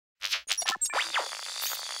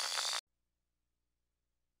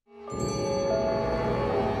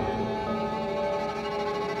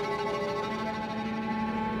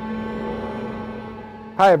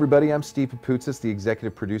Hi everybody, I'm Steve Papoutsis, the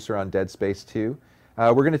executive producer on Dead Space 2.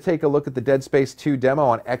 We're going to take a look at the Dead Space 2 demo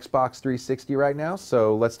on Xbox 360 right now,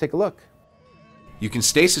 so let's take a look. You can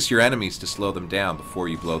stasis your enemies to slow them down before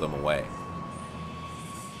you blow them away.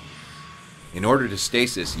 In order to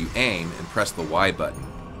stasis, you aim and press the Y button.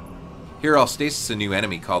 Here I'll stasis a new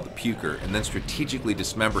enemy called the Puker and then strategically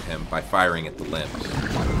dismember him by firing at the limbs.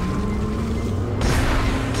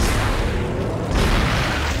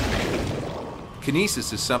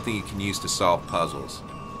 Kinesis is something you can use to solve puzzles.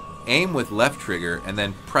 Aim with left trigger and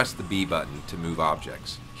then press the B button to move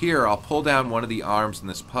objects. Here I'll pull down one of the arms in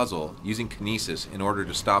this puzzle using Kinesis in order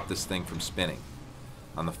to stop this thing from spinning.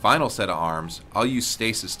 On the final set of arms, I'll use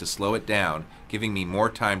stasis to slow it down, giving me more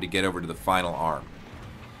time to get over to the final arm.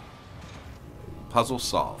 Puzzle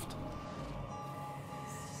solved.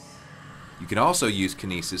 You can also use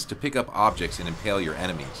Kinesis to pick up objects and impale your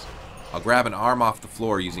enemies. I'll grab an arm off the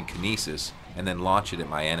floor using Kinesis and then launch it at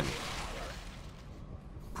my enemy.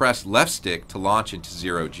 Press left stick to launch into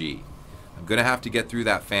 0G. I'm going to have to get through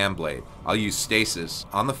that fan blade. I'll use stasis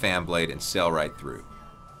on the fan blade and sail right through.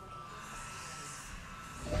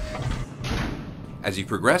 As you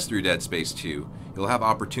progress through Dead Space 2, you'll have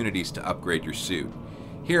opportunities to upgrade your suit.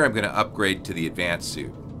 Here I'm going to upgrade to the advanced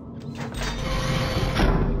suit.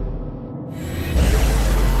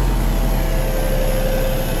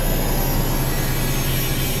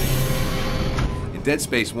 In Dead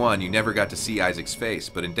Space 1, you never got to see Isaac's face,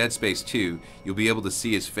 but in Dead Space 2, you'll be able to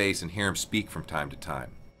see his face and hear him speak from time to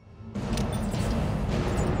time.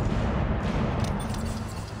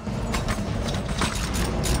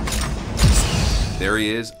 There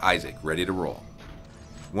he is, Isaac, ready to roll.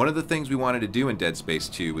 One of the things we wanted to do in Dead Space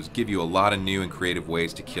 2 was give you a lot of new and creative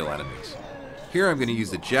ways to kill enemies. Here I'm going to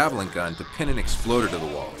use the javelin gun to pin an exploder to the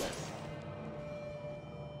wall.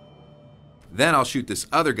 Then I'll shoot this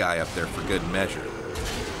other guy up there for good measure.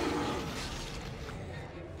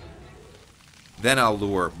 Then I'll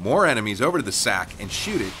lure more enemies over to the sack and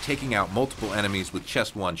shoot it, taking out multiple enemies with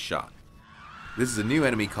just one shot. This is a new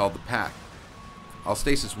enemy called the Pack. I'll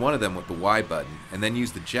stasis one of them with the Y button and then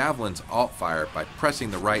use the javelin's alt fire by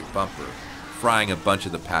pressing the right bumper, frying a bunch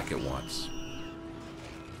of the Pack at once.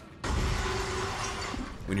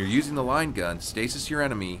 When you're using the line gun, stasis your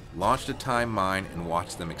enemy, launch a time mine, and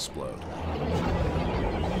watch them explode.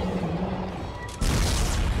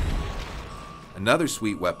 Another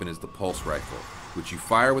sweet weapon is the pulse rifle, which you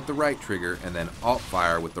fire with the right trigger and then alt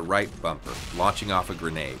fire with the right bumper, launching off a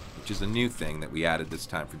grenade, which is a new thing that we added this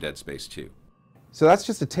time for Dead Space 2. So that's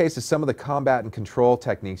just a taste of some of the combat and control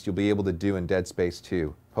techniques you'll be able to do in Dead Space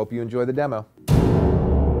 2. Hope you enjoy the demo.